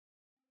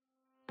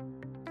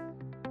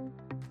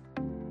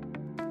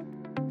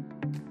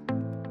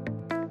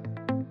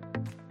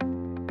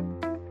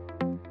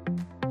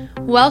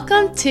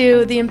Welcome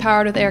to the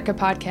Empowered with Erica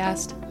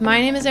podcast. My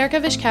name is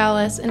Erica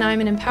Vishkalis, and I'm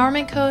an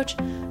empowerment coach,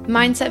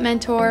 mindset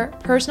mentor,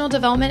 personal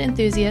development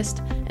enthusiast,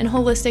 and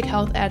holistic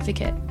health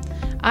advocate.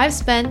 I've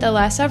spent the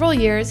last several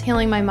years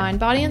healing my mind,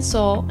 body, and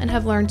soul, and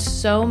have learned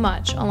so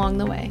much along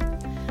the way.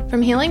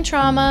 From healing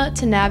trauma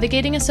to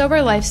navigating a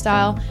sober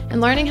lifestyle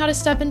and learning how to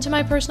step into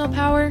my personal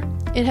power,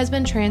 it has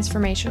been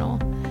transformational.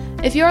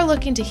 If you are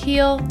looking to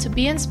heal, to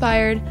be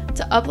inspired,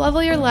 to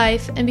uplevel your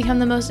life, and become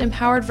the most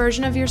empowered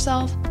version of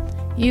yourself,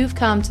 you've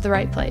come to the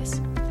right place.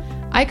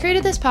 I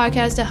created this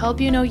podcast to help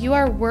you know you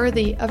are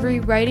worthy of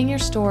rewriting your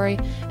story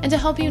and to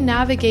help you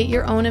navigate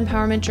your own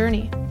empowerment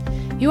journey.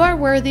 You are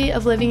worthy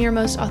of living your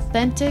most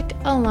authentic,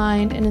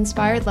 aligned, and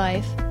inspired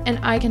life, and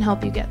I can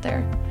help you get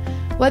there.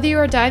 Whether you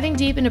are diving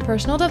deep into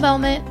personal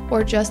development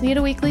or just need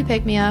a weekly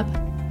pick-me-up,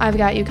 I've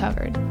got you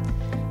covered.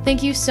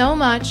 Thank you so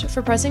much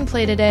for pressing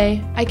play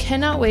today. I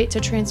cannot wait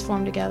to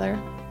transform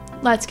together.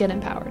 Let's get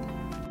empowered.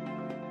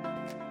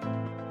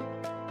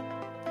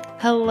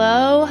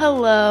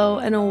 Hello,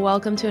 and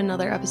welcome to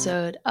another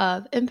episode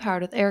of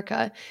Empowered with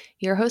Erica.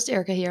 Your host,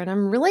 Erica here, and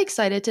I'm really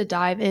excited to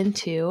dive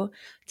into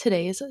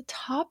today's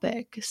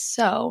topic.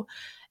 So,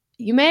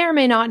 you may or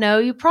may not know,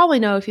 you probably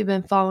know if you've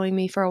been following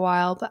me for a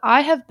while, but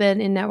I have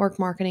been in network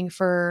marketing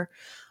for,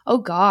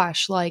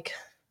 like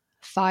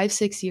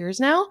 5-6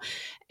 years now,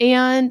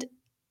 and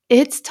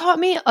it's taught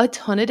me a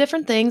ton of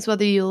different things,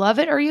 whether you love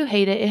it or you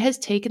hate it. It has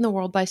taken the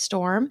world by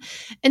storm.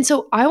 And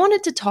so I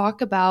wanted to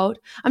talk about,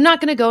 I'm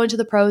not going to go into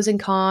the pros and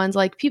cons,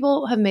 like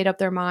people have made up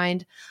their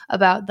mind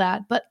about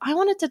that, but I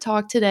wanted to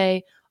talk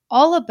today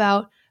all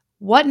about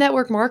what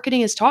network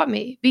marketing has taught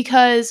me,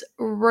 because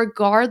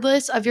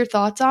regardless of your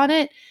thoughts on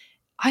it,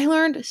 I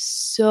learned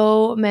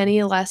so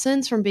many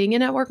lessons from being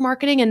in network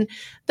marketing. And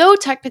though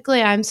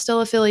technically I'm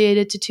still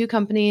affiliated to two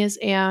companies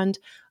and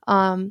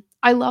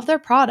I love their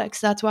products,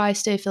 that's why I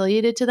stay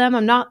affiliated to them.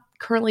 I'm not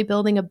currently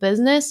building a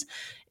business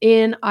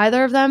in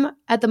either of them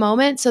at the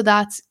moment. So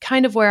that's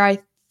kind of where I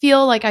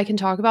feel like I can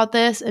talk about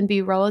this and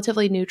be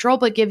relatively neutral,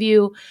 but give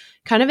you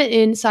kind of an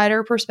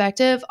insider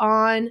perspective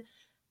on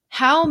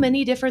how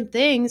many different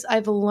things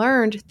I've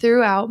learned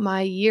throughout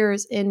my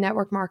years in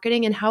network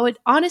marketing and how it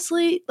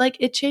honestly,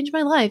 it changed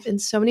my life in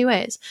so many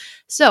ways.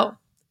 So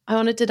I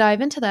wanted to dive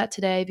into that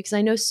today because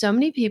I know so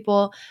many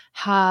people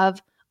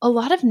have a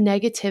lot of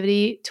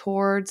negativity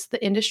towards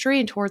the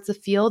industry and towards the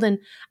field. And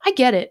I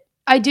get it.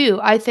 I do.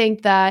 I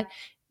think that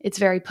it's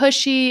very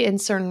pushy in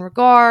certain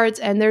regards.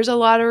 And there's a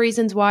lot of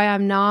reasons why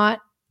I'm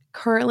not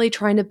currently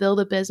trying to build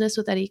a business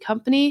with any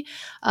company.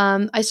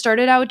 I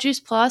started out with Juice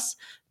Plus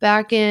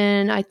back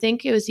in, I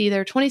think it was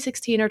either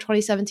 2016 or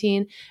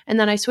 2017. And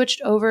then I switched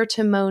over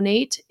to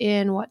Monat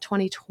in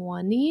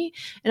 2020.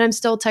 And I'm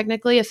still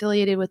technically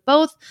affiliated with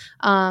both.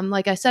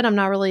 Like I said, I'm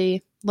not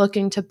really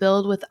looking to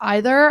build with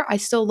either. I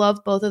still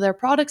love both of their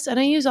products and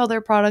I use all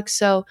their products.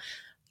 So,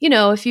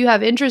 if you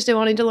have interest in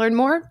wanting to learn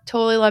more,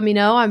 totally let me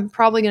know. I'm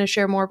probably going to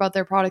share more about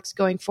their products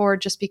going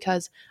forward just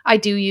because I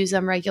do use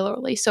them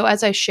regularly. So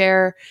as I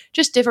share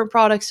just different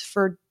products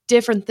for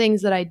different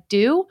things that I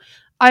do,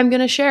 I'm going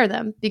to share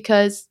them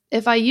because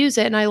if I use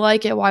it and I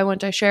like it, why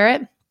wouldn't I share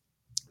it?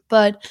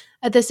 But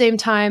at the same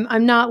time,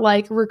 I'm not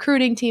like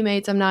recruiting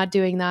teammates. I'm not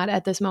doing that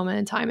at this moment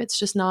in time. It's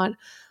just not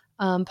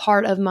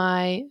part of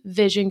my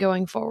vision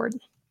going forward.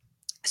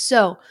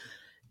 So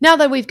now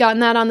that we've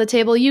gotten that on the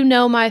table,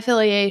 my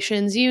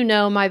affiliations,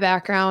 my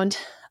background.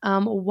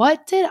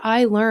 What did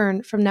I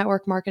learn from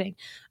network marketing?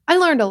 I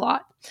learned a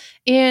lot.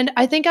 And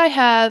I think I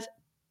have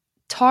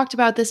talked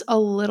about this a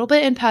little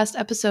bit in past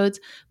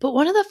episodes, but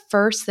one of the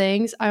first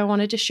things I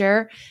wanted to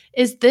share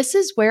is this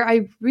is where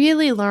I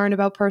really learned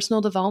about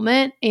personal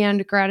development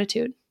and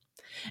gratitude.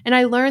 And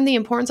I learned the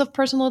importance of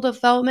personal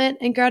development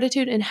and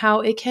gratitude and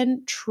how it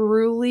can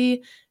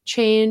truly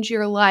change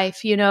your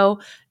life.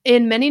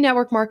 In many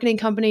network marketing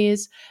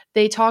companies,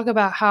 they talk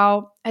about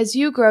how as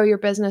you grow, your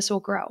business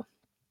will grow.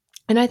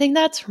 And I think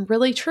that's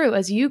really true.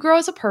 As you grow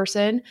as a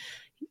person,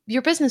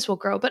 your business will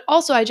grow. But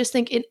also, I just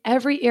think in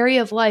every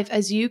area of life,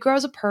 as you grow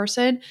as a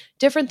person,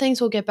 different things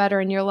will get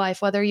better in your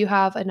life, whether you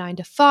have a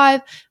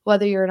 9-to-5,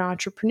 whether you're an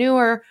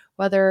entrepreneur,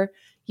 whether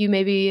you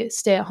maybe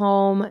stay at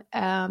home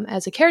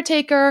as a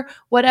caretaker,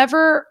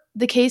 whatever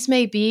the case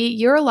may be,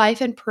 your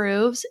life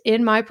improves,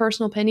 in my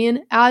personal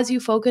opinion, as you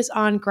focus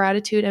on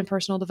gratitude and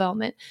personal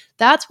development.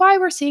 That's why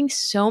we're seeing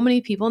so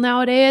many people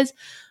nowadays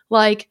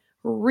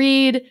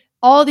read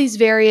all these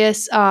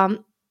various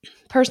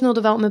personal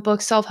development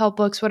books, self-help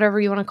books, whatever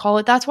you want to call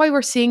it. That's why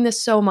we're seeing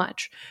this so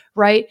much,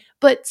 right?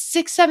 But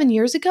 6-7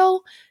 years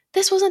ago,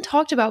 this wasn't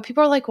talked about.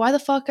 People are like, why the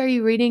fuck are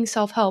you reading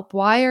self-help?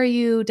 Why are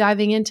you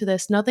diving into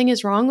this? Nothing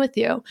is wrong with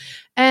you.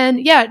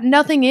 And yeah,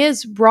 nothing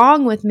is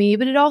wrong with me,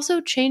 but it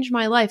also changed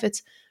my life.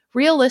 It's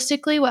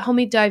realistically what helped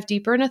me dive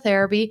deeper into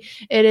therapy.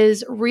 It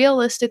is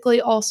realistically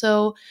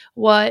also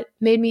what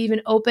made me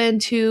even open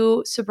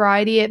to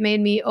sobriety. It made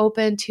me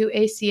open to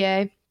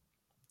ACA.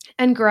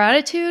 And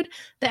gratitude,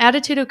 the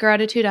attitude of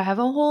gratitude, I have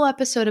a whole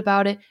episode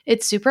about it.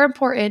 It's super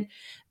important.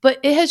 but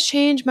it has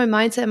changed my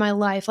mindset in my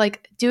life.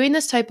 Like doing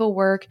this type of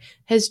work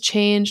has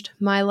changed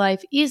my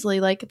life easily.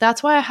 Like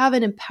that's why I have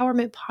an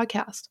empowerment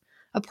podcast,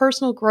 a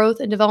personal growth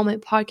and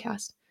development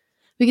podcast,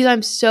 because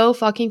I'm so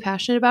fucking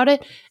passionate about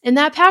it. And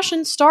that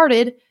passion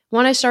started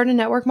when I started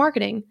network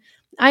marketing.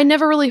 I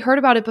never really heard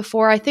about it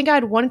before. I think I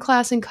had one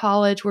class in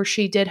college where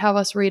she did have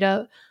us read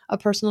a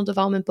personal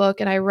development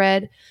book, and I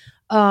read,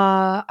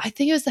 I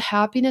think it was The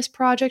Happiness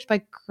Project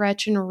by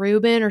Gretchen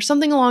Rubin or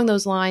something along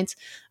those lines.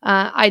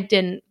 I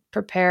didn't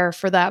prepare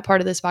for that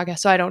part of this podcast,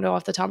 so I don't know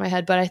off the top of my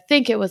head, but I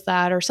think it was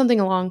that or something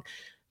along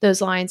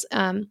those lines.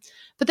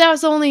 But that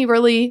was the only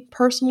really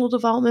personal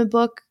development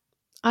book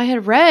I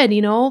had read,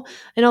 and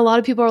a lot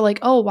of people are like,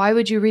 oh, why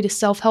would you read a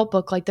self-help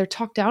book? Like they're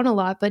talked down a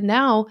lot, but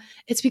now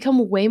it's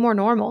become way more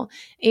normal.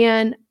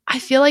 And I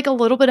feel like a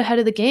little bit ahead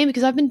of the game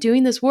because I've been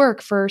doing this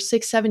work for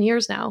 6-7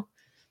 years now.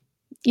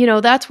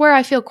 That's where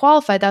I feel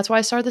qualified. That's why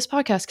I started this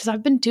podcast, because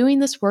I've been doing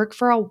this work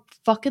for a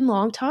fucking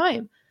long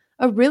time,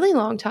 a really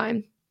long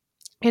time.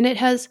 And it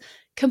has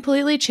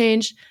completely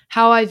changed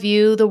how I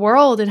view the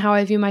world and how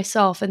I view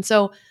myself. And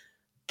so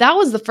that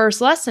was the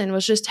first lesson,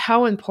 was just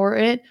how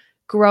important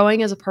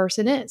growing as a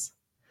person is.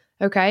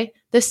 Okay.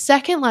 The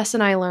second lesson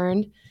I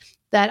learned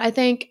that I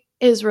think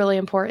is really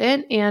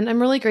important, and I'm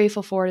really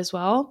grateful for it as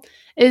well,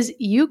 is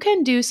you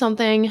can do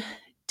something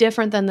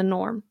different than the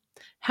norm.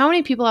 How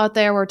many people out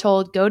there were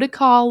told, go to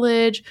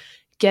college,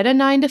 get a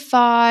 9 to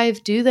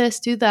 5, do this,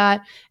 do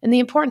that, and the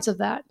importance of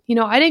that?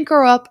 I didn't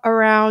grow up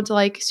around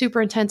like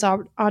super intense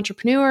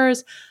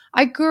entrepreneurs.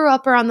 I grew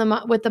up around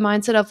with the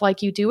mindset of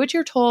like, you do what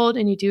you're told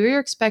and you do what you're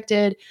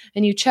expected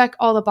and you check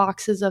all the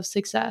boxes of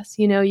success.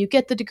 You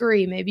get the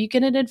degree, maybe you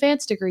get an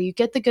advanced degree, you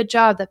get the good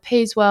job that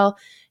pays well,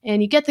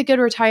 and you get the good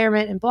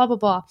retirement and blah, blah,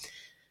 blah.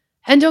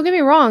 And don't get me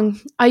wrong,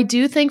 I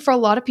do think for a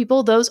lot of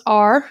people, those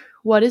are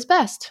what is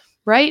best,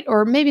 right?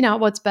 Or maybe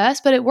not what's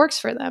best, but it works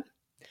for them.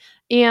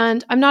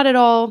 And I'm not at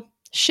all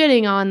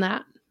shitting on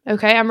that.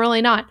 Okay. I'm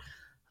really not.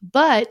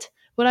 But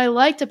what I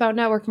liked about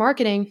network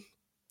marketing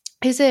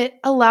is it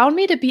allowed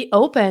me to be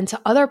open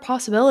to other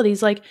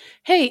possibilities. Like,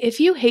 hey, if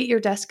you hate your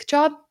desk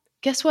job,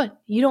 guess what?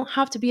 You don't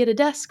have to be at a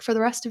desk for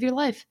the rest of your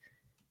life.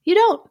 You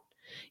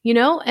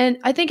don't, and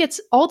I think it's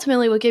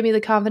ultimately what gave me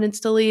the confidence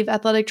to leave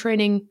athletic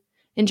training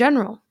in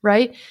general,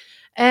 right?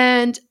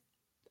 And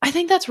I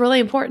think that's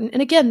really important.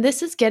 And again,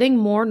 this is getting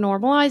more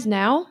normalized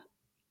now.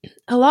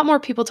 A lot more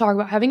people talk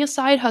about having a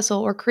side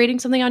hustle or creating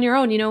something on your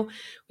own.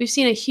 We've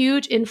seen a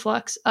huge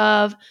influx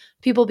of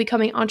people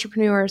becoming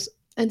entrepreneurs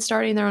and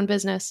starting their own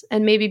business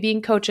and maybe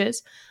being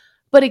coaches.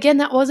 But again,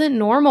 that wasn't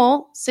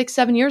normal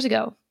 6-7 years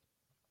ago,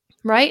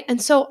 right?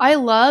 And so I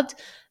loved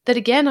that.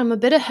 Again, I'm a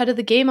bit ahead of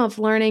the game of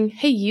learning,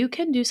 hey, you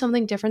can do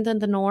something different than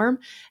the norm.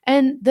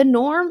 And the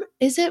norm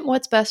isn't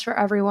what's best for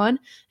everyone.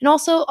 And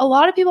also, a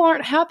lot of people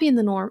aren't happy in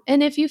the norm.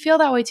 And if you feel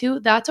that way too,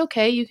 that's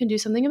okay. You can do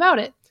something about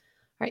it.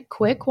 All right,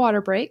 quick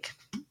water break.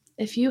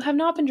 If you have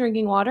not been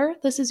drinking water,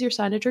 this is your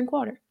sign to drink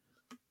water.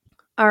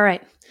 All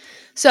right.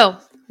 So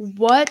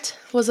what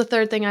was the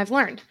third thing I've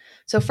learned?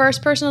 So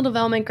first, personal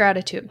development,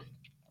 gratitude.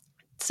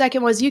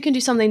 Second was you can do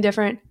something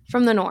different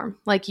from the norm.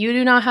 Like you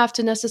do not have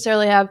to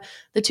necessarily have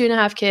the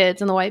 2.5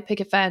 kids and the white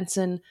picket fence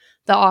and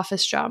the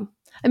office job.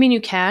 I mean,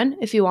 you can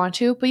if you want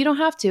to, but you don't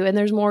have to. And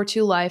there's more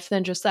to life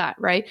than just that,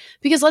 right?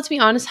 Because let's be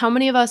honest, how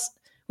many of us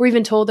were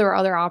even told there were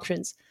other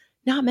options?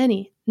 Not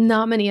many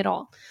at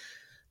all.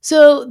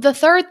 So the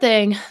third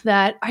thing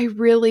that I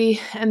really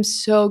am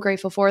so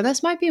grateful for, and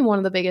this might be one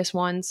of the biggest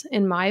ones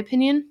in my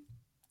opinion,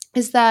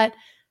 is that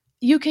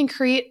you can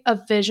create a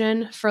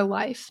vision for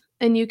life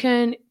and you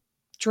can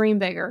dream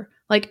bigger.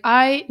 Like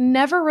I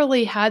never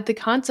really had the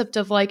concept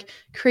of like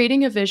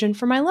creating a vision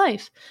for my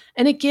life.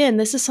 And again,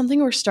 this is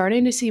something we're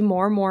starting to see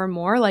more and more and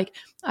more. Like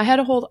I had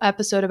a whole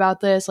episode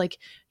about this. Like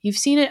you've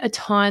seen it a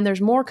ton.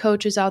 There's more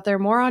coaches out there,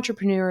 more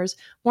entrepreneurs,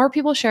 more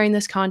people sharing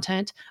this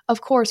content,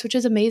 of course, which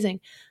is amazing.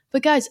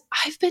 But guys,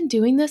 I've been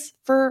doing this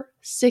for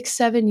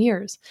 6-7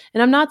 years.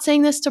 And I'm not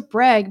saying this to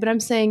brag, but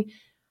I'm saying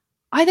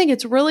I think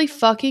it's really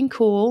fucking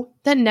cool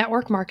that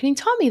network marketing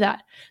taught me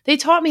that. They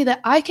taught me that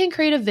I can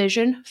create a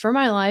vision for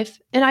my life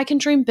and I can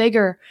dream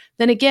bigger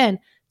than, again,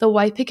 the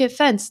white picket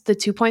fence, the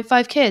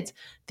 2.5 kids,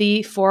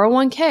 the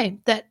 401k,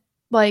 that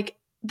like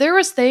there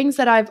was things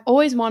that I've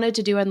always wanted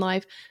to do in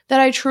life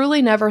that I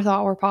truly never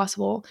thought were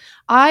possible.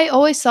 I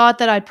always thought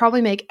that I'd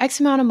probably make X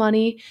amount of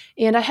money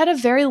and I had a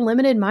very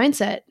limited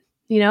mindset,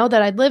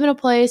 that I'd live in a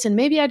place and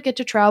maybe I'd get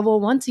to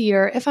travel once a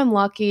year if I'm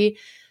lucky.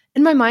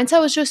 And my mindset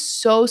was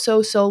just so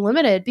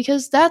limited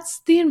because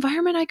that's the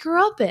environment I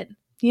grew up in,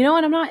 and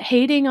I'm not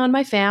hating on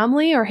my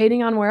family or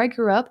hating on where I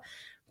grew up,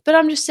 but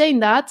I'm just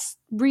saying that's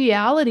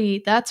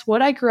reality. That's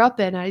what I grew up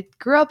in. I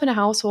grew up in a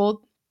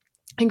household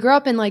and grew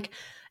up in like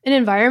an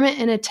environment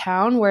in a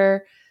town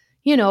where,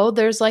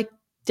 there's like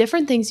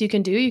different things you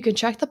can do. You can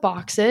check the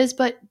boxes,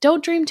 but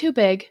don't dream too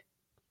big.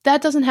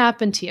 That doesn't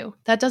happen to you.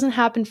 That doesn't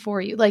happen for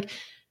you. Like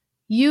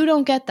you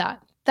don't get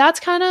that.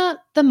 That's kind of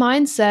the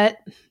mindset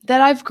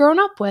that I've grown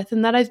up with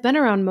and that I've been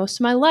around most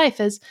of my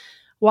life is,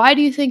 why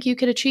do you think you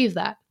could achieve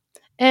that?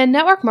 And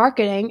network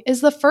marketing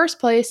is the first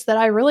place that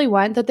I really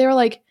went that they were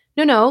like,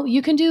 no,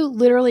 you can do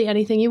literally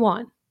anything you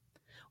want.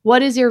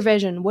 What is your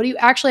vision? What do you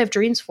actually have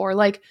dreams for?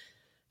 Like,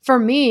 for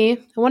me,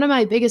 one of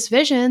my biggest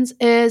visions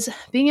is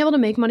being able to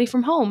make money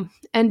from home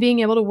and being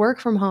able to work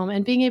from home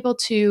and being able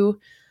to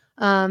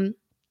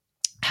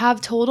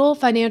have total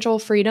financial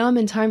freedom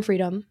and time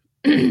freedom.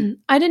 I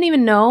didn't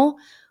even know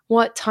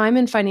what time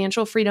and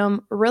financial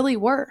freedom really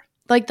were.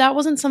 Like, that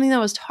wasn't something that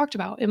was talked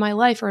about in my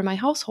life or in my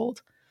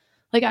household.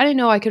 Like, I didn't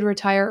know I could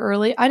retire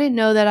early. I didn't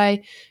know that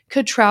I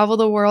could travel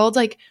the world.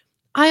 Like,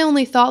 I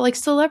only thought like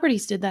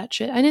celebrities did that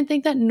shit. I didn't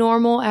think that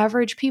normal,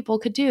 average people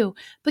could do.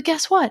 But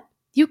guess what?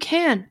 You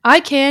can. I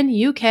can.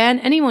 You can.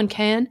 Anyone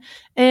can.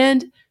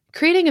 And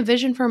creating a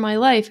vision for my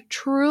life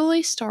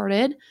truly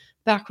started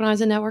back when I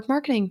was in network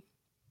marketing.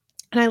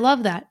 And I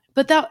love that.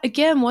 But that,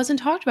 again, wasn't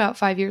talked about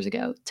 5 years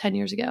ago, 10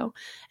 years ago.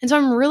 And so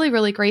I'm really,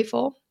 really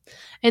grateful.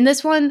 And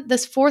this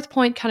fourth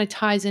point kind of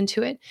ties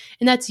into it.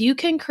 And that's you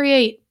can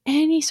create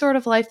any sort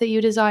of life that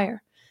you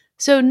desire.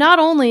 So not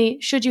only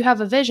should you have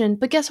a vision,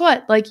 but guess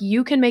what? Like,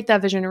 you can make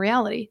that vision a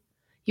reality.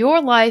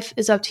 Your life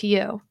is up to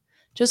you.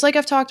 Just like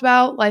I've talked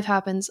about, life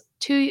happens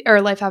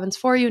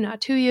for you,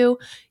 not to you.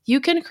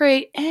 You can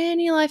create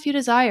any life you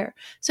desire.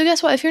 So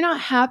guess what? If you're not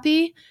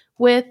happy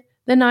with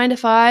the 9 to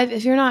 5,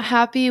 if you're not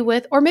happy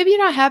with, or maybe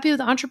you're not happy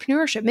with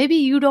entrepreneurship, maybe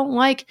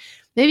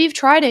you've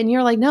tried it and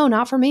you're like, no,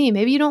 not for me.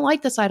 Maybe you don't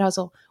like the side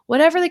hustle.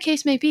 Whatever the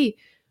case may be,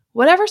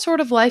 whatever sort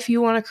of life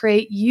you want to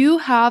create, you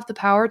have the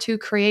power to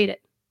create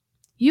it.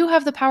 You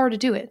have the power to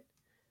do it.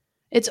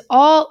 It's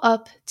all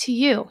up to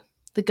you.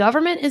 The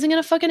government isn't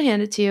going to fucking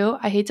hand it to you.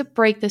 I hate to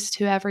break this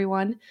to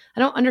everyone.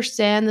 I don't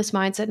understand this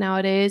mindset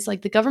nowadays.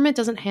 Like, the government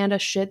doesn't hand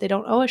us shit. They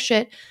don't owe us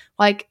shit.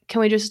 Like,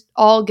 can we just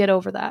all get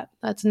over that?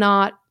 That's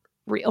not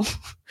real.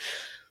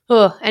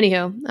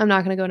 Anywho, I'm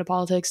not going to go into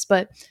politics,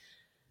 but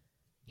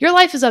your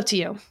life is up to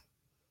you.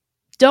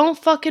 Don't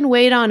fucking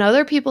wait on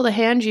other people to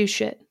hand you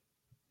shit.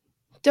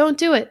 Don't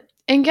do it.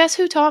 And guess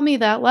who taught me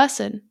that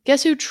lesson?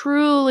 Guess who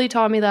truly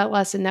taught me that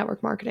lesson?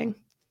 Network marketing.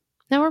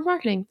 Network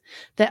marketing.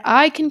 That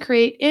I can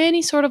create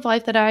any sort of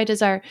life that I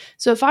desire.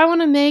 So if I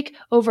want to make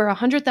over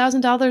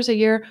 $100,000 a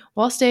year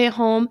while staying at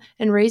home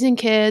and raising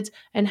kids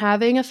and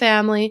having a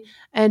family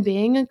and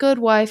being a good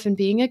wife and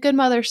being a good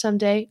mother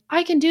someday,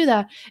 I can do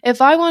that.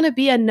 If I want to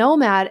be a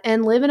nomad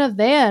and live in a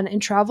van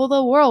and travel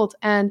the world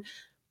and,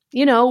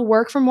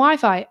 work from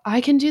Wi-Fi,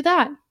 I can do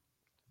that.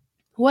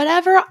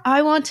 Whatever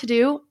I want to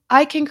do,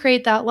 I can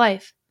create that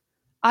life.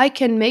 I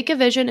can make a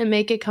vision and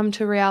make it come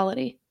to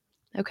reality.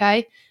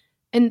 Okay?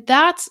 And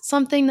that's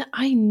something that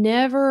I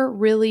never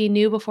really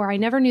knew before. I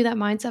never knew that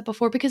mindset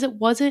before because it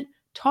wasn't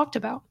talked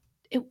about.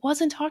 It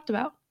wasn't talked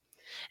about.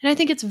 And I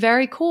think it's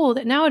very cool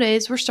that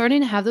nowadays we're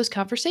starting to have those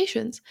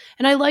conversations.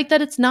 And I like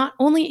that it's not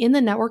only in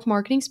the network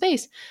marketing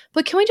space.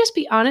 But can we just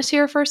be honest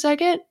here for a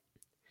second?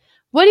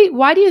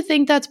 Why do you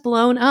think that's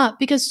blown up?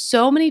 Because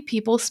so many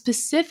people,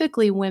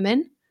 specifically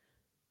women,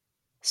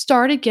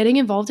 started getting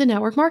involved in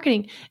network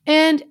marketing.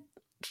 And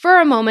for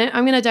a moment,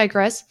 I'm going to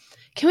digress.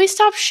 Can we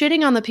stop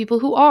shitting on the people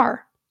who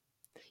are?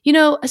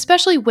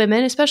 Especially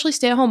women, especially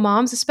stay-at-home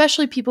moms,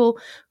 especially people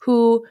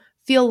who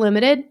feel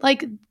limited.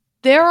 Like,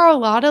 there are a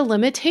lot of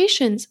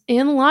limitations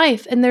in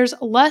life and there's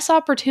less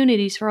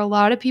opportunities for a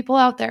lot of people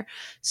out there.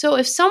 So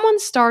if someone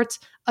starts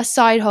a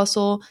side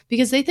hustle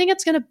because they think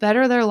it's going to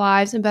better their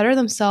lives and better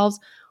themselves,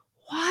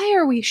 why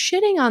are we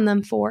shitting on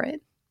them for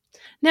it?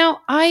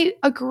 Now, I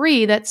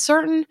agree that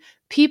certain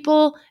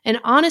people, and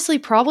honestly,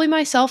 probably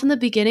myself in the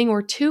beginning,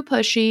 were too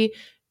pushy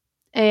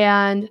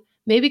and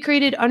maybe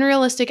created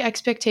unrealistic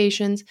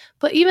expectations.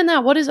 But even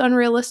that, what is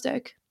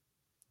unrealistic?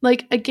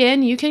 Like,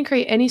 again, you can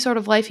create any sort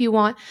of life you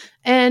want.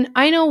 And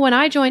I know when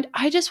I joined,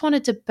 I just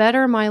wanted to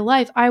better my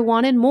life. I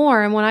wanted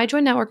more. And when I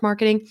joined network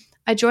marketing,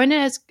 I joined it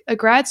as a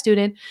grad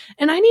student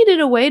and I needed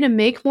a way to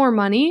make more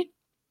money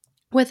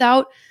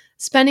without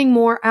spending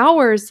more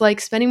hours, like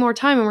spending more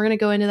time. And we're going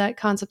to go into that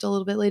concept a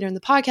little bit later in the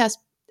podcast.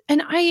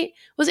 And I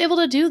was able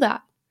to do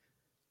that.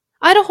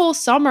 I had a whole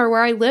summer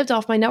where I lived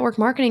off my network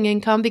marketing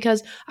income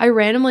because I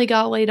randomly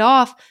got laid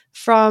off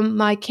from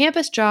my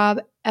campus job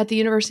at the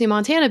University of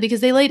Montana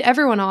because they laid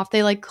everyone off.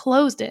 They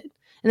closed it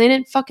and they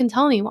didn't fucking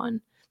tell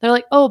anyone. They're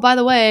like, oh, by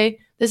the way,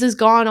 this is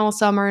gone all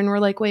summer. And we're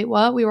like, wait,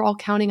 what? We were all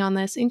counting on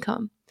this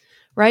income,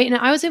 right? And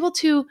I was able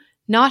to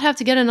not have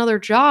to get another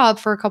job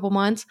for a couple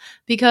months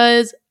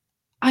because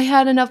I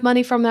had enough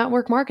money from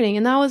network marketing.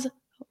 And that was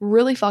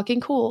really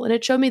fucking cool. And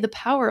it showed me the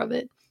power of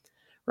it,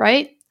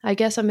 right? I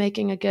guess I'm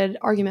making a good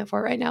argument for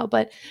it right now.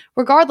 But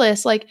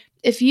regardless,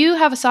 if you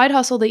have a side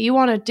hustle that you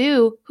want to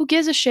do, who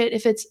gives a shit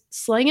if it's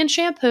slinging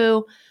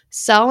shampoo,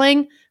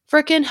 selling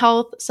freaking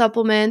health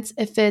supplements,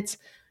 if it's,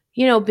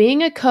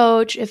 being a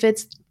coach, if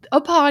it's a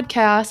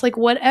podcast,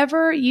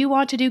 whatever you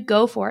want to do,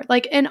 go for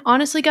it. And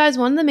honestly, guys,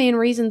 one of the main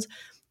reasons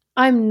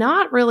I'm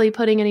not really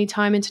putting any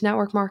time into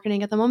network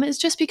marketing at the moment is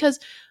just because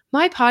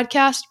my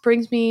podcast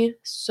brings me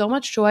so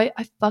much joy.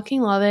 I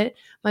fucking love it.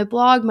 My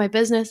blog, my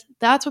business,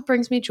 that's what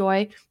brings me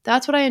joy.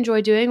 That's what I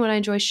enjoy doing, what I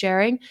enjoy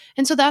sharing.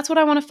 And so that's what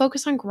I want to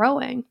focus on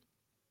growing.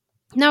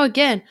 Now,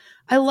 again,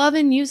 I love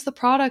and use the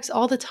products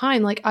all the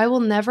time. Like, I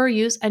will never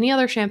use any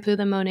other shampoo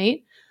than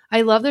Monat.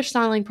 I love their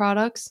styling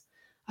products.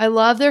 I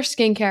love their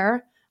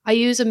skincare. I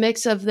use a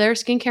mix of their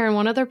skincare and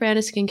one other brand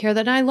of skincare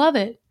that I love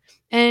it.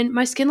 And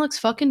my skin looks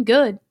fucking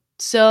good.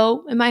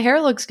 So, and my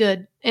hair looks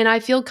good and I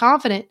feel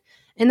confident.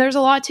 And there's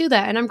a lot to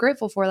that. And I'm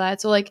grateful for that.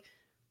 So, like,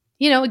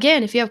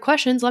 again, if you have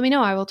questions, let me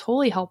know. I will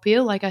totally help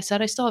you. Like I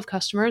said, I still have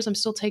customers. I'm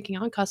still taking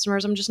on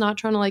customers. I'm just not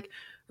trying to like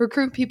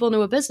recruit people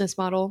into a business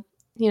model,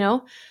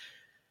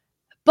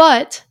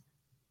 But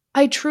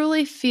I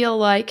truly feel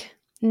like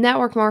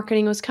network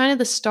marketing was kind of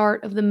the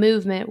start of the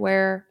movement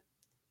where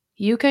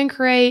you can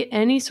create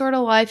any sort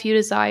of life you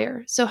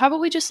desire. So how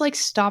about we just like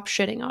stop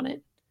shitting on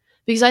it?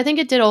 Because I think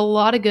it did a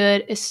lot of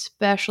good,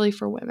 especially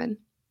for women.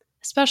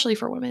 Especially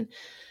for women.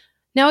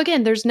 Now,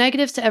 again, there's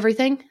negatives to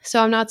everything.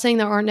 So I'm not saying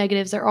there aren't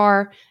negatives. There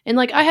are. And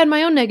like I had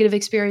my own negative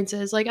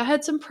experiences. Like I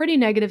had some pretty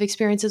negative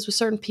experiences with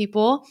certain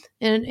people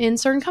in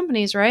certain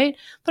companies, right?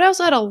 But I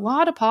also had a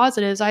lot of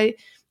positives. I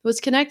was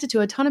connected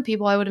to a ton of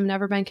people I would have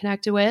never been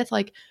connected with.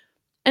 Like,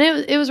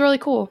 and it was really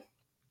cool.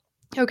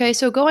 Okay,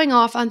 so going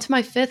off onto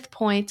my fifth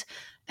point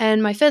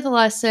and my fifth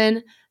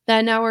lesson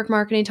that network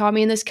marketing taught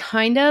me, and this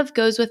kind of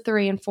goes with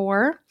 3 and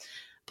 4,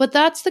 but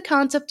that's the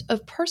concept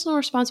of personal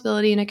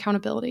responsibility and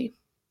accountability.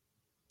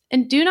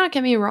 And do not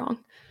get me wrong.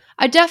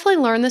 I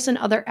definitely learned this in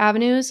other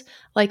avenues,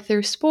 like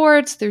through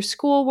sports, through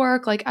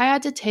schoolwork. Like I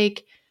had to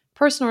take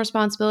personal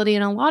responsibility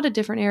in a lot of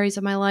different areas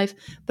of my life.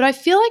 But I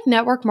feel like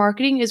network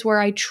marketing is where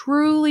I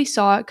truly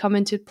saw it come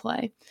into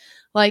play.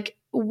 Like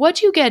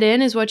what you get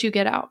in is what you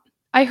get out.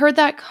 I heard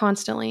that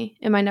constantly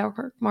in my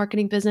network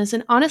marketing business.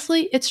 And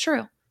honestly, it's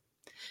true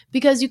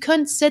because you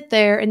couldn't sit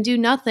there and do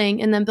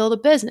nothing and then build a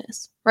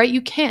business, right?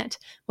 You can't.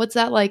 What's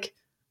that like?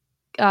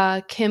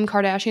 Kim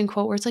Kardashian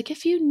quote where it's like,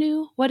 if you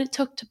knew what it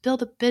took to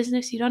build a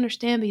business, you'd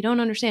understand, but you don't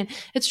understand.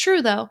 It's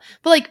true though.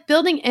 But like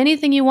building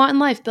anything you want in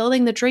life,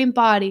 building the dream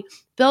body,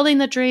 building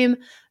the dream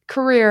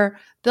career,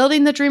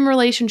 building the dream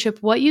relationship,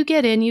 what you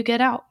get in, you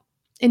get out.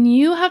 And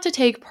you have to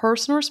take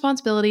personal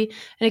responsibility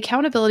and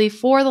accountability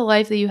for the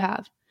life that you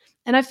have.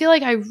 And I feel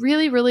like I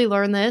really, really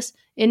learned this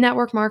in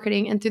network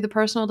marketing and through the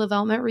personal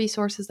development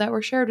resources that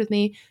were shared with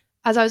me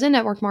as I was in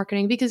network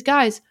marketing. Because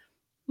guys,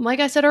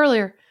 like I said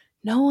earlier,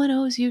 no one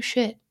owes you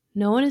shit.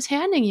 No one is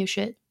handing you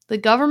shit. The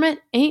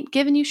government ain't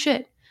giving you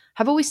shit.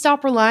 How about we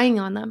stop relying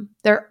on them?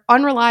 They're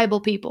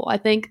unreliable people. I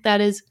think that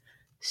is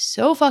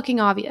so fucking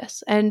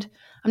obvious. And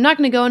I'm not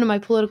going to go into my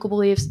political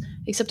beliefs,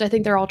 except I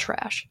think they're all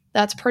trash.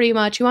 That's pretty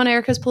much, you want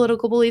Erica's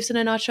political beliefs in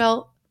a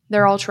nutshell?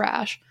 They're all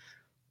trash.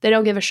 They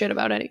don't give a shit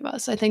about any of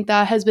us. I think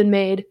that has been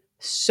made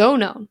so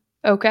known.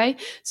 Okay?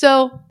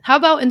 So how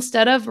about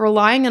instead of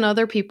relying on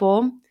other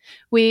people,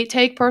 we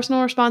take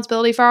personal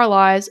responsibility for our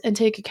lives and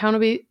take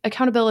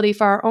accountability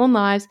for our own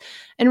lives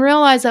and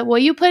realize that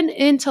what you put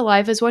into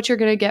life is what you're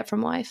going to get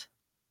from life.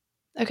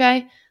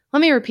 Okay? Let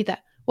me repeat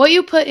that. What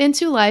you put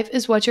into life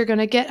is what you're going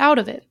to get out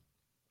of it.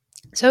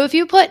 So if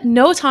you put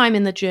no time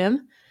in the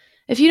gym,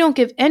 if you don't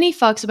give any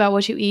fucks about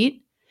what you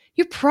eat,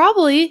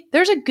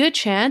 there's a good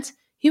chance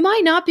you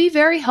might not be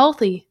very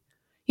healthy.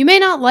 You may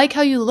not like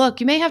how you look.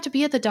 You may have to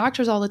be at the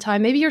doctor's all the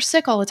time. Maybe you're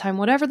sick all the time,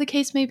 whatever the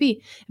case may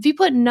be. If you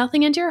put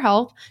nothing into your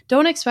health,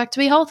 don't expect to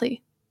be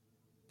healthy,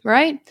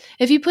 right?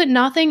 If you put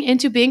nothing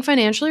into being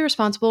financially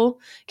responsible,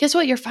 guess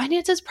what? Your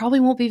finances probably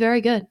won't be very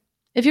good.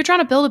 If you're trying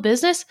to build a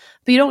business,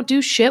 but you don't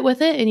do shit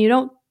with it and you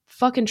don't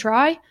fucking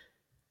try,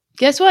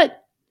 guess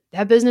what?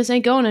 That business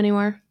ain't going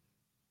anywhere.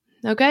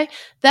 Okay?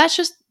 That's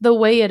just the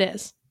way it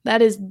is.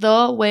 That is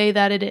the way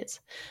that it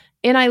is.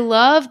 And I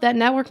love that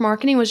network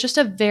marketing was just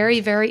a very,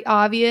 very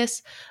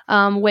obvious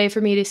way for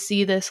me to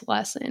see this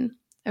lesson.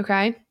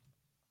 Okay.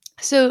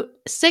 So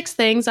 6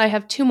 things, I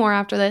have 2 more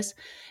after this,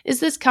 is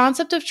this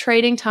concept of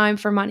trading time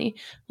for money.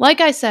 Like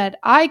I said,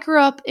 I grew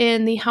up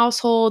in the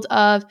household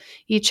of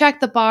you check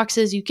the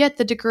boxes, you get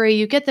the degree,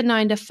 you get the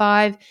 9 to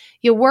 5,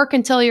 you work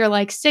until you're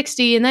like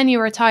 60 and then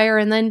you retire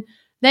and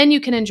then you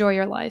can enjoy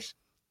your life.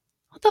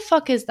 What the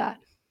fuck is that?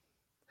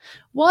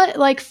 What,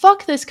 like,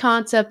 fuck this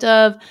concept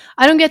of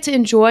I don't get to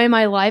enjoy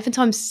my life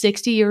until I'm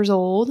 60 years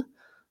old.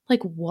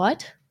 Like,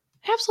 what?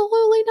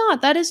 Absolutely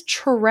not. That is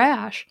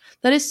trash.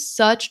 That is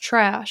such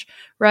trash,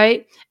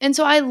 right? And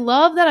so I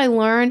love that I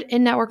learned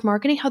in network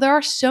marketing how there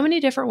are so many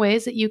different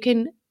ways that you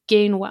can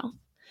gain wealth.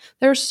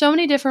 There are so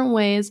many different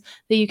ways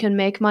that you can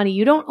make money.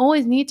 You don't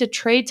always need to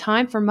trade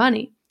time for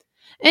money.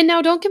 And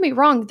now, don't get me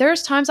wrong,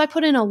 there's times I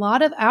put in a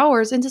lot of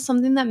hours into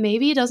something that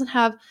maybe doesn't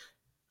have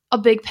a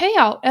big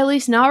payout, at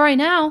least not right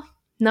now.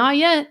 Not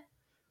yet.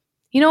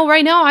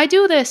 Right now I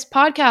do this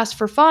podcast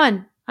for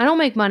fun. I don't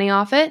make money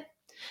off it.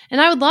 And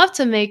I would love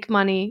to make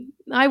money.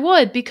 I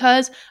would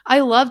because I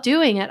love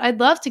doing it. I'd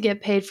love to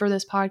get paid for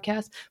this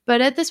podcast.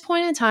 But at this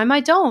point in time,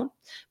 I don't.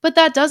 But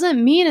that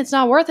doesn't mean it's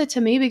not worth it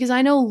to me because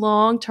I know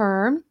long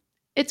term,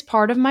 it's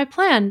part of my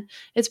plan.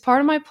 It's part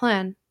of my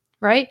plan,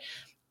 right?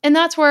 And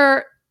that's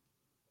where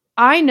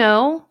I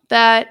know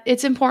that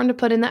it's important to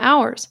put in the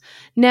hours.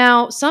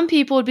 Now, some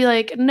people would be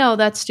like, no,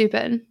 that's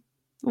stupid.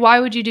 Why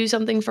would you do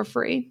something for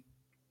free?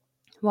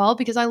 Well,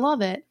 because I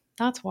love it.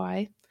 That's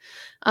why.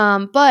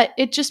 But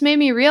it just made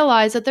me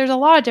realize that there's a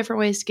lot of different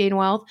ways to gain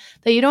wealth,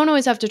 that you don't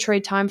always have to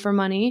trade time for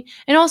money.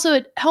 And also,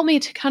 it helped me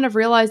to kind of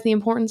realize the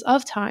importance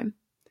of time.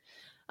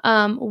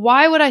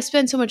 Why would I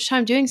spend so much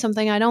time doing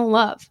something I don't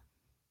love?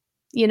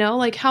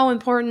 Like how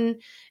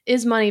important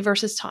is money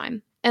versus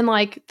time? And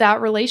like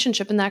that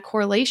relationship and that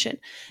correlation.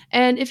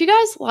 And if you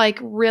guys like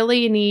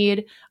really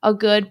need a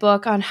good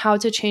book on how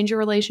to change your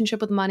relationship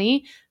with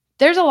money,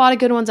 there's a lot of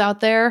good ones out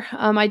there.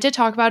 I did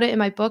talk about it in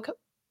my book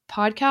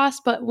podcast,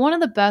 but one of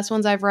the best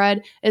ones I've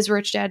read is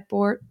Rich Dad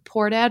Poor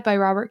Dad by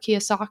Robert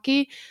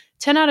Kiyosaki.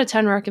 10 out of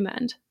 10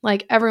 recommend.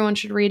 Like everyone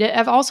should read it.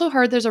 I've also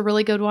heard there's a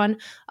really good one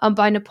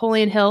by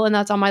Napoleon Hill, and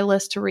that's on my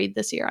list to read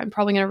this year. I'm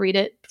probably going to read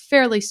it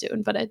fairly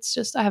soon, but it's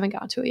just, I haven't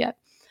gotten to it yet.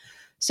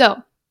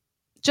 So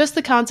just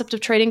the concept of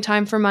trading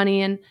time for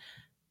money and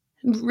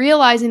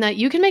realizing that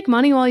you can make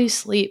money while you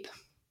sleep.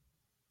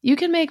 You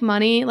can make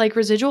money, like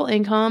residual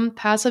income,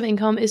 passive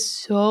income is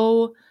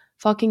so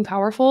fucking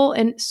powerful,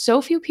 and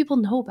so few people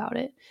know about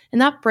it. And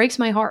that breaks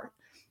my heart.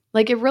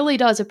 Like it really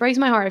does. It breaks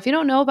my heart. If you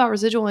don't know about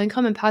residual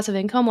income and passive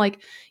income,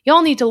 like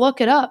y'all need to look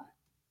it up.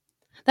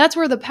 That's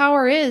where the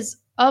power is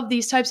of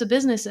these types of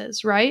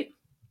businesses, right?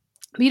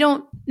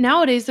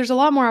 Nowadays, there's a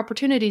lot more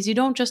opportunities. You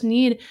don't just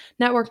need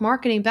network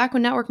marketing. Back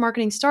when network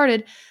marketing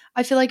started,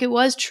 I feel like it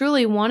was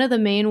truly one of the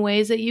main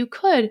ways that you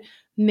could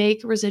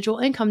make residual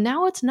income.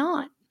 Now it's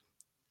not,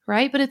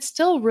 right? But it's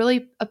still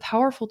really a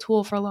powerful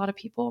tool for a lot of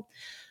people.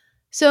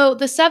 So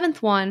the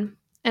seventh one,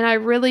 and I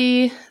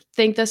really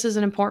think this is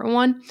an important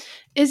one,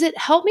 is it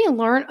helped me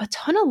learn a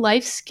ton of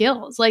life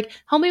skills, like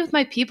help me with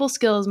my people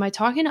skills, my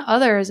talking to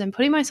others and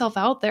putting myself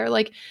out there.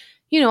 Like,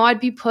 I'd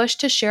be pushed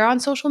to share on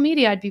social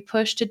media. I'd be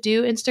pushed to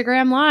do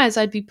Instagram lives.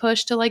 I'd be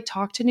pushed to like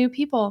talk to new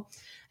people.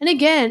 And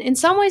again, in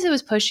some ways it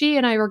was pushy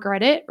and I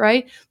regret it,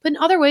 right? But in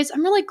other ways,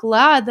 I'm really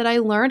glad that I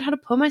learned how to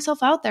put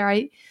myself out there.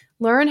 I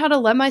learned how to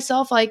let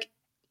myself like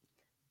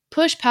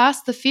push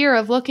past the fear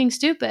of looking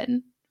stupid,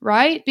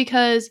 right?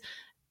 Because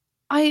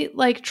I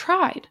like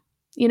tried,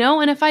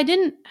 and if I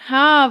didn't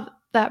have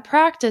that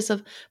practice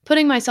of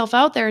putting myself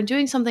out there and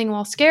doing something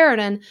while scared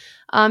and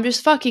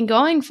just fucking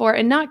going for it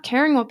and not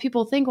caring what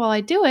people think while I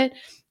do it,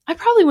 I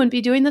probably wouldn't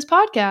be doing this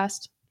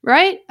podcast,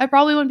 right? I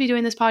probably wouldn't be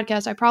doing this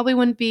podcast. I probably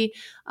wouldn't be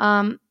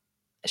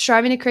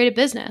striving to create a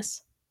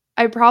business.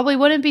 I probably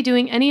wouldn't be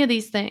doing any of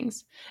these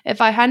things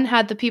if I hadn't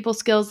had the people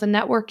skills, the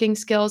networking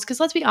skills. Because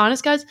let's be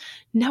honest, guys,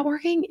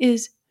 networking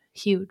is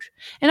huge.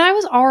 And I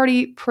was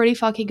already pretty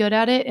fucking good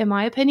at it, in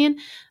my opinion.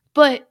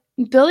 But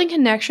building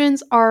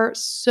connections are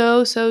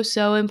so, so,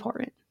 so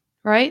important,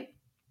 right?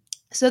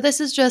 So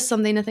this is just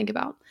something to think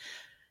about.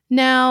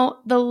 Now,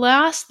 the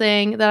last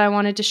thing that I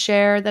wanted to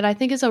share that I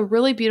think is a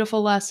really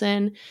beautiful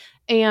lesson,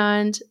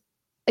 and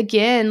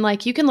again,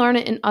 like you can learn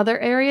it in other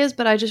areas,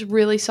 but I just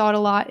really saw it a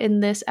lot in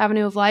this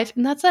avenue of life,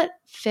 and that's that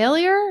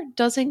failure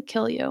doesn't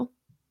kill you.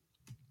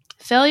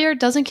 Failure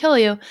doesn't kill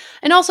you.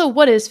 And also,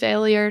 what is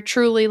failure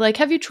truly? Like,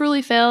 have you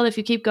truly failed if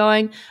you keep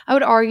going? I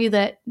would argue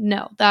that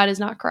no, that is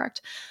not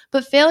correct.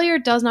 But failure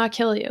does not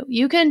kill you.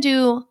 You can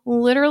do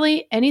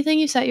literally anything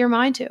you set your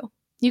mind to.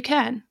 You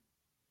can.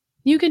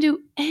 You can do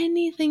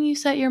anything you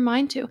set your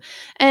mind to.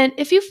 And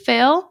if you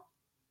fail,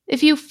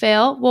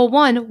 well,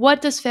 one,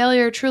 what does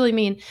failure truly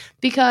mean?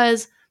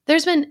 Because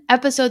there's been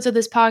episodes of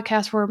this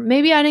podcast where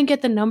maybe I didn't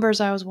get the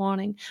numbers I was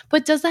wanting,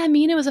 but does that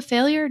mean it was a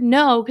failure?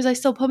 No, because I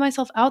still put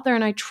myself out there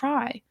and I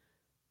try,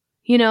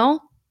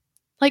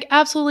 Like,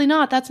 absolutely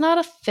not. That's not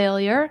a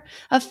failure.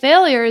 A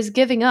failure is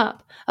giving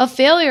up. A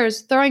failure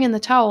is throwing in the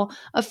towel.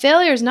 A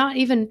failure is not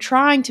even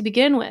trying to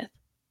begin with,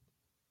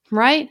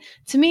 right?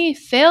 To me,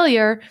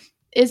 failure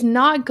is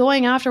not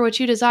going after what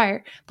you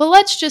desire. But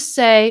let's just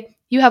say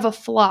you have a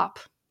flop.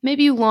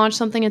 Maybe you launch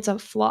something, it's a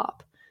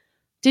flop.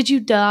 Did you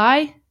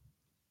die?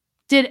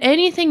 Did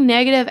anything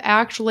negative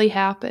actually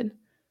happen?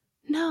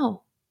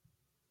 No.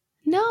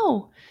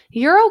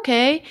 You're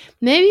okay.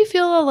 Maybe you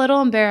feel a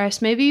little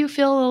embarrassed. Maybe you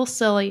feel a little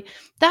silly.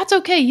 That's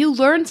okay. You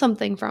learn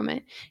something from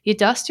it. You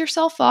dust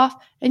yourself off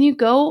and you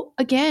go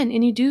again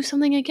and you do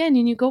something again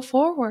and you go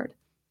forward.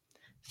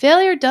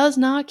 Failure does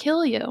not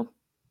kill you.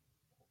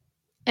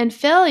 And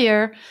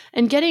failure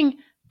and getting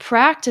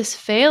practice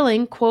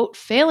failing, quote,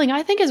 failing,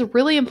 I think is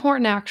really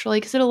important actually,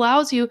 because it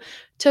allows you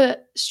to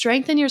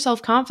strengthen your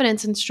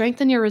self-confidence and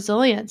strengthen your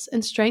resilience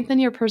and strengthen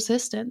your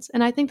persistence.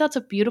 And I think that's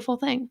a beautiful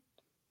thing.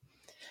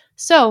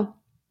 So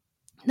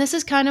this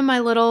is kind of my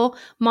little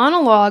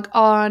monologue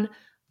on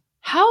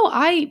how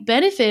I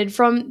benefited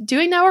from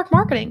doing network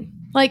marketing.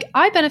 Like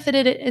I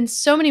benefited it in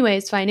so many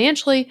ways,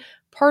 financially,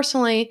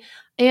 personally,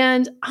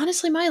 and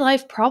honestly, my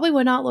life probably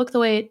would not look the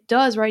way it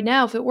does right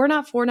now if it were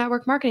not for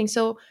network marketing.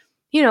 So,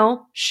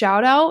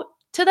 shout out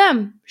to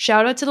them.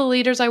 Shout out to the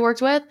leaders I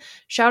worked with.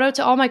 Shout out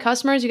to all my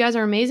customers. You guys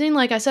are amazing.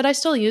 Like I said, I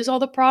still use all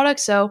the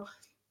products. So,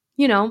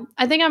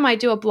 I think I might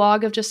do a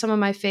blog of just some of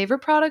my favorite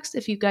products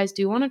if you guys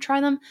do want to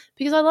try them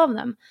because I love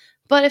them.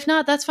 But if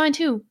not, that's fine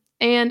too.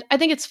 And I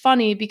think it's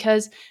funny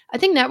because I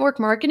think network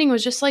marketing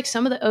was just like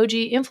some of the OG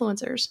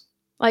influencers.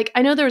 Like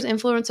I know there was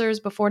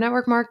influencers before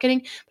network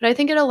marketing, but I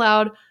think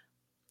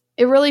it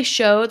it really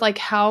showed like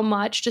how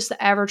much just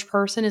the average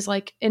person is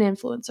like an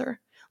influencer.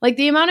 Like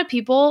the amount of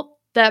people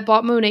that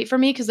bought Monat from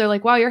me because they're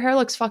like, wow, your hair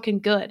looks fucking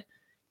good.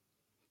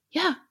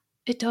 Yeah,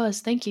 it does.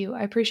 Thank you.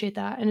 I appreciate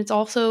that. And it's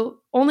also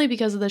only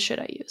because of the shit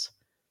I use.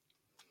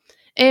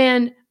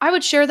 And I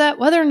would share that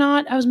whether or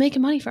not I was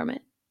making money from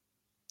it.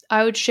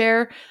 I would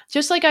share,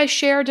 just like I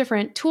share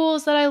different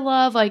tools that I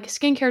love, like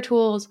skincare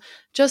tools,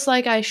 just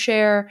like I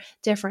share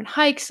different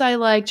hikes I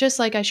like, just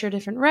like I share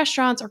different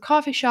restaurants or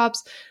coffee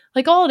shops.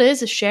 Like all it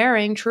is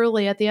sharing,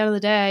 truly, at the end of the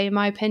day, in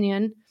my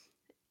opinion.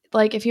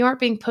 Like if you aren't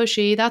being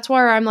pushy, that's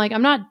where I'm like,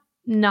 I'm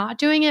not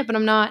doing it, but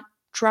I'm not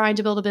trying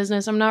to build a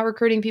business. I'm not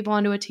recruiting people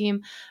onto a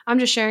team. I'm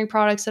just sharing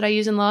products that I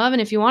use and love.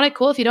 And if you want it,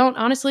 cool. If you don't,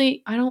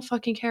 honestly, I don't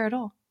fucking care at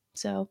all.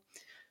 So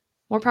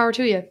more power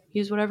to you.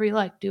 Use whatever you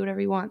like. Do whatever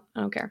you want.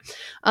 I don't care.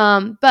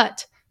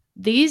 But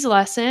these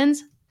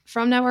lessons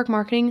from network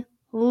marketing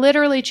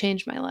literally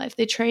changed my life.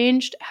 They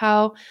changed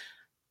how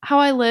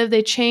I live.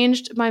 They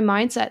changed my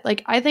mindset.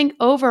 Like I think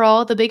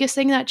overall, the biggest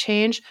thing that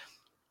changed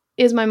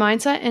is my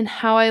mindset and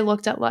how I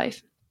looked at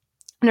life.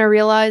 And I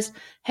realized,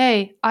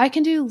 hey, I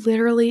can do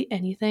literally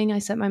anything I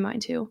set my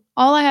mind to.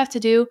 All I have to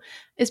do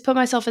is put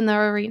myself in the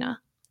arena.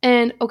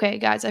 And okay,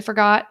 guys, I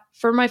forgot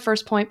for my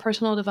first point,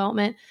 personal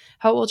development,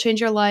 how it will change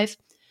your life.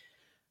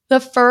 The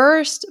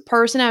first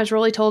person I was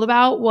really told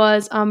about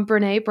was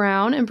Brené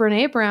Brown. And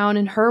Brené Brown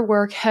and her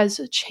work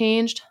has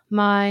changed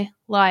my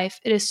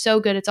life. It is so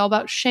good. It's all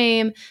about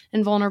shame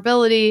and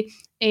vulnerability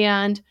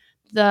and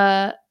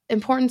the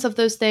importance of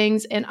those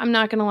things. And I'm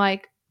not going to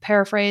like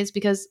paraphrase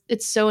because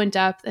it's so in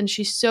depth and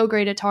she's so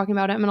great at talking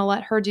about it. I'm going to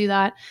let her do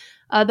that.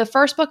 The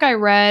first book I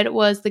read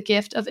was The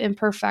Gift of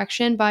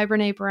Imperfection by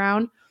Brené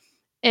Brown,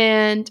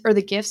 or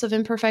The Gifts of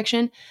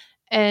Imperfection.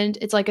 And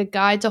it's like a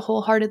guide to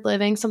wholehearted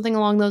living, something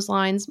along those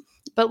lines.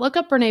 But look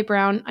up Brené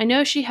Brown. I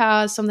know she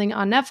has something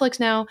on Netflix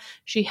now.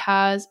 She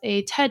has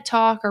a TED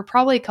Talk, or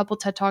probably a couple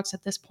TED Talks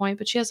at this point,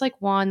 but she has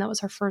like one. That was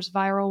her first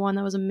viral one.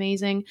 That was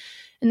amazing.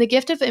 And The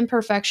Gift of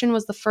Imperfection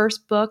was the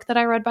first book that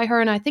I read by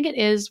her. And I think it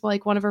is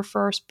like one of her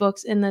first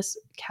books in this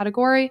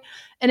category.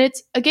 And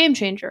it's a game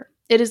changer.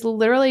 It is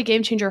literally a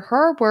game changer.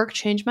 Her work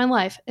changed my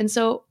life. And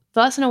so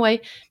thus, in a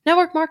way,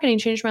 network marketing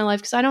changed my life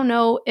because I don't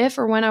know if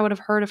or when I would have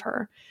heard of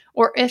her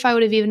or if I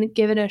would have even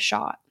given it a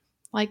shot,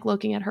 like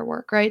looking at her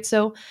work, right?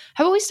 So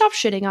how about we stop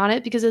shitting on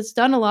it because it's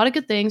done a lot of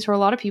good things for a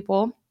lot of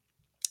people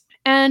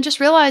and just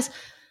realize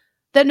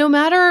that no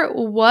matter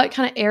what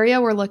kind of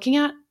area we're looking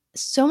at,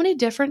 so many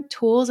different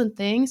tools and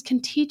things can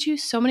teach you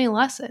so many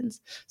lessons.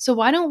 So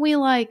why don't we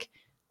like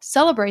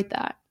celebrate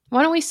that?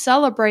 Why don't we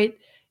celebrate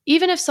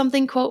even if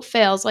something, quote,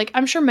 fails? Like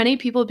I'm sure many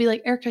people would be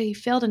like, Erica, you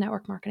failed in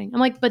network marketing. I'm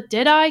like, but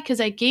did I?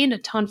 Because I gained a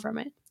ton from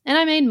it and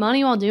I made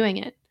money while doing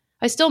it.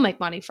 I still make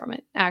money from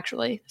it,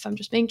 actually, if I'm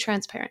just being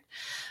transparent.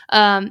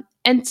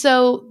 And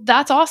so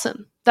that's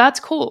awesome. That's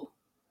cool.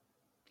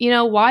 You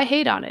know, why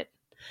hate on it?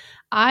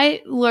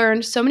 I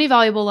learned so many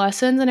valuable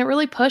lessons and it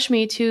really pushed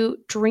me to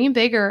dream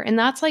bigger. And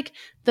that's like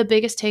the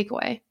biggest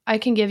takeaway I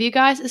can give you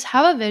guys is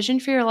have a vision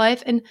for your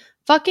life and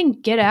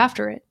fucking get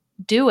after it.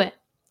 Do it.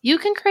 You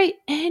can create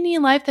any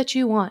life that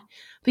you want,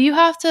 but you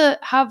have to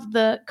have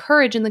the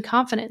courage and the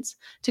confidence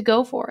to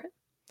go for it.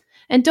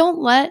 And don't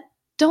let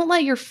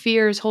your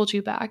fears hold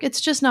you back. It's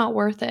just not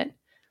worth it.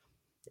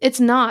 It's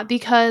not,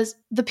 because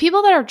the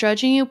people that are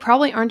judging you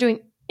probably aren't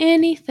doing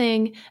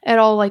anything at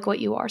all like what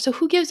you are. So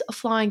who gives a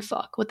flying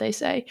fuck what they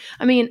say?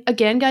 I mean,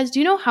 again, guys, do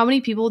you know how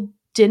many people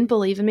didn't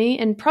believe in me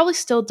and probably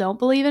still don't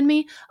believe in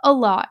me? A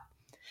lot.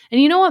 And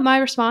you know what my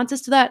response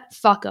is to that?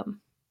 Fuck them.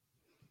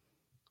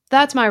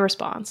 That's my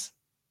response.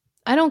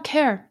 I don't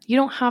care. You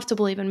don't have to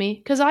believe in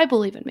me because I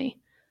believe in me.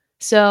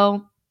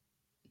 So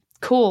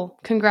cool.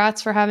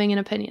 Congrats for having an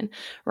opinion,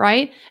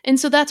 right? And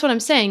so that's what I'm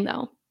saying,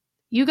 though.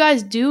 You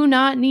guys do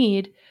not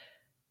need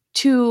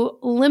to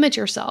limit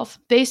yourself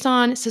based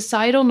on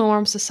societal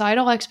norms,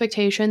 societal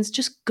expectations.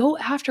 Just go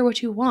after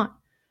what you want.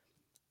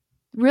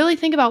 Really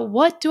think about,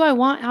 what do I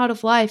want out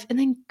of life? And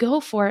then go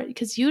for it,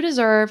 because you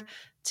deserve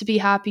to be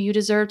happy. You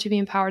deserve to be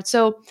empowered.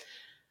 So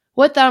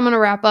with that, I'm going to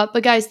wrap up.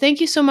 But guys,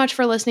 thank you so much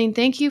for listening.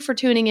 Thank you for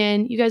tuning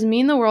in. You guys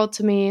mean the world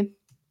to me.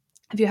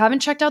 If you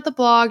haven't checked out the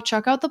blog,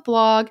 check out the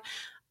blog.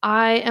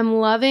 I am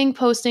loving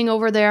posting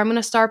over there. I'm going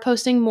to start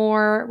posting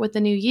more with the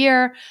new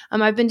year.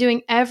 I've been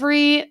doing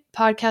every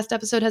podcast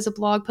episode has a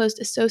blog post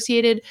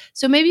associated.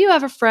 So maybe you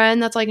have a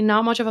friend that's like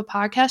not much of a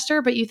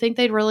podcaster, but you think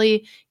they'd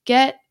really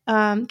get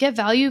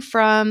value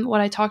from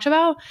what I talked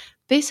about.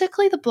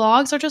 Basically, the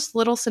blogs are just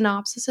little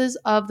synopsises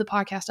of the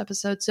podcast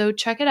episode. So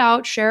check it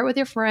out, share it with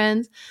your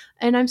friends.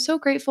 And I'm so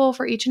grateful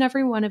for each and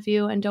every one of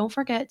you. And don't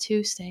forget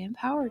to stay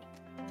empowered.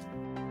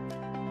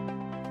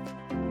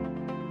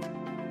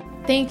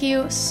 Thank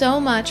you so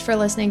much for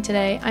listening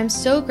today. I'm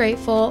so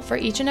grateful for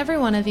each and every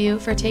one of you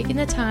for taking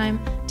the time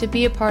to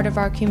be a part of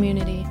our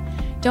community.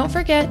 Don't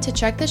forget to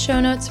check the show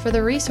notes for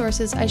the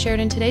resources I shared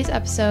in today's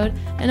episode,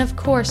 and of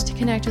course, to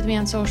connect with me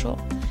on social.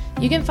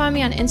 You can find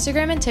me on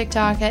Instagram and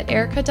TikTok at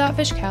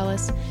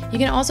erica.vishkalis. You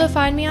can also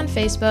find me on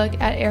Facebook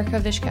at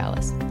Erica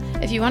Vishkalis.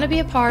 If you want to be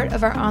a part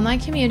of our online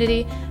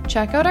community,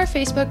 check out our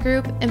Facebook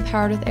group,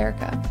 Empowered with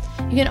Erica.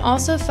 You can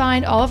also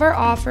find all of our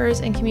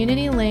offers and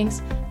community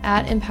links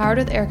at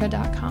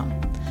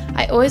empoweredwitherica.com.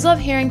 I always love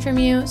hearing from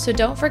you, so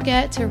don't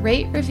forget to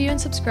rate, review,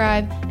 and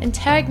subscribe, and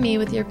tag me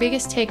with your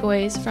biggest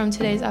takeaways from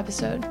today's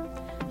episode.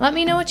 Let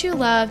me know what you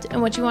loved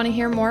and what you want to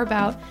hear more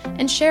about,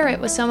 and share it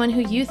with someone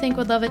who you think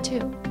would love it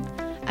too.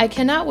 I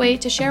cannot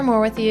wait to share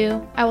more with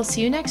you. I will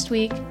see you next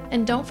week,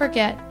 and don't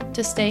forget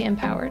to stay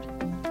empowered.